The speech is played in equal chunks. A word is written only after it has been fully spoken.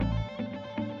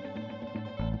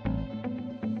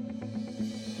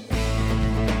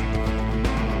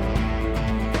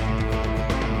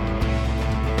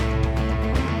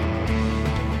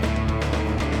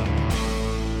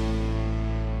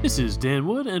This is Dan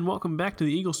Wood, and welcome back to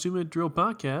the Eagles 2-Minute Drill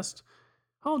Podcast.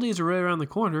 Holidays are right around the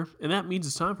corner, and that means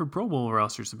it's time for Pro Bowl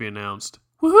rosters to be announced.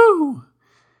 Woohoo!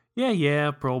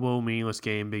 Yeah, Pro Bowl, meaningless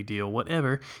game, big deal,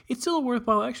 whatever. It's still a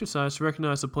worthwhile exercise to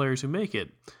recognize the players who make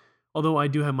it. Although I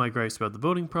do have my gripes about the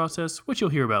voting process, which you'll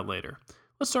hear about later.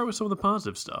 Let's start with some of the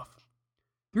positive stuff.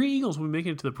 3 Eagles will be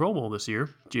making it to the Pro Bowl this year: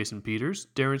 Jason Peters,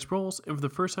 Darren Sproles, and for the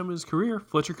first time in his career,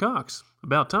 Fletcher Cox.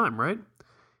 About time, right?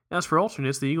 As for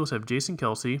alternates, the Eagles have Jason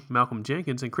Kelce, Malcolm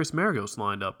Jenkins, and Chris Maragos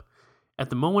lined up. At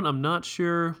the moment, I'm not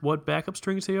sure what backup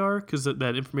strings they are, because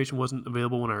that information wasn't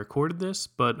available when I recorded this,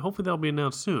 but hopefully that'll be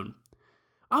announced soon.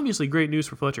 Obviously great news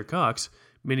for Fletcher Cox.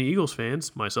 Many Eagles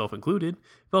fans, myself included,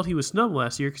 felt he was snubbed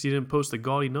last year because he didn't post the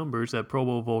gaudy numbers that Pro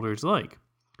Bowl voters like.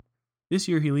 This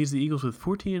year he leads the Eagles with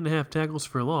 14.5 tackles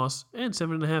for a loss and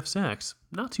 7.5 sacks.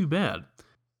 Not too bad.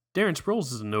 Darren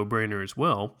Sproles is a no-brainer as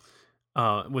well.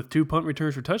 With 2 punt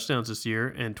returns for touchdowns this year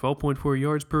and 12.4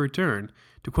 yards per return.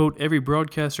 To quote every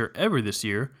broadcaster ever this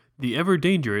year, the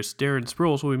ever-dangerous Darren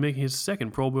Sproles will be making his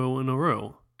second Pro Bowl in a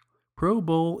row.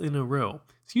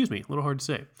 Excuse me, a little hard to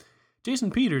say.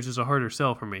 Jason Peters is a harder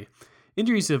sell for me.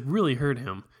 Injuries have really hurt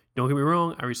him. Don't get me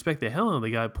wrong, I respect the hell out of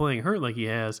the guy playing hurt like he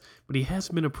has, but he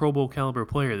hasn't been a Pro Bowl caliber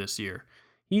player this year.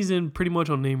 He's in pretty much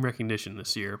on name recognition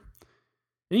this year.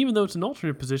 And even though it's an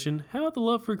alternate position, how about the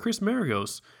love for Chris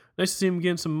Maragos? Nice to see him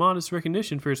getting some modest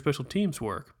recognition for his special teams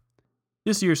work.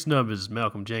 This year's snub is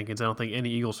Malcolm Jenkins. I don't think any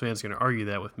Eagles fans are going to argue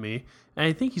that with me. And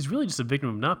I think he's really just a victim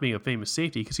of not being a famous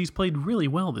safety because he's played really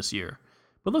well this year.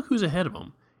 But look who's ahead of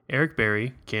him. Eric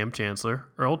Berry, Cam Chancellor,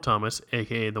 Earl Thomas,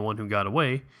 aka the one who got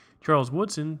away, Charles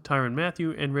Woodson, Tyrann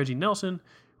Mathieu, and Reggie Nelson,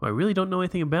 who I really don't know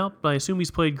anything about, but I assume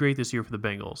he's played great this year for the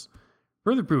Bengals.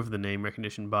 Further proof of the name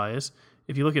recognition bias,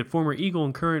 if you look at former Eagle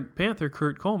and current Panther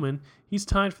Kurt Coleman, he's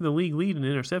tied for the league lead in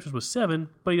interceptions with 7,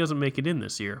 but he doesn't make it in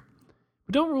this year.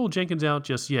 But don't rule Jenkins out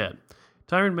just yet.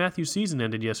 Tyrann Mathieu's season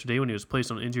ended yesterday when he was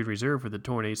placed on injured reserve with a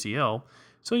torn ACL,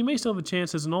 so he may still have a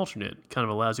chance as an alternate, kind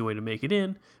of a lousy way to make it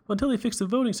in, but until they fix the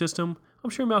voting system, I'm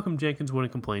sure Malcolm Jenkins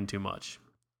wouldn't complain too much.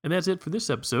 And that's it for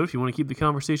this episode. If you want to keep the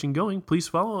conversation going, please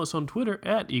follow us on Twitter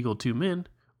at Eagle2Min,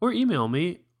 or email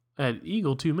me at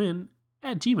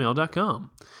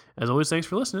eagle2min@gmail.com. As always, thanks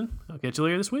for listening. I'll catch you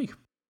later this week.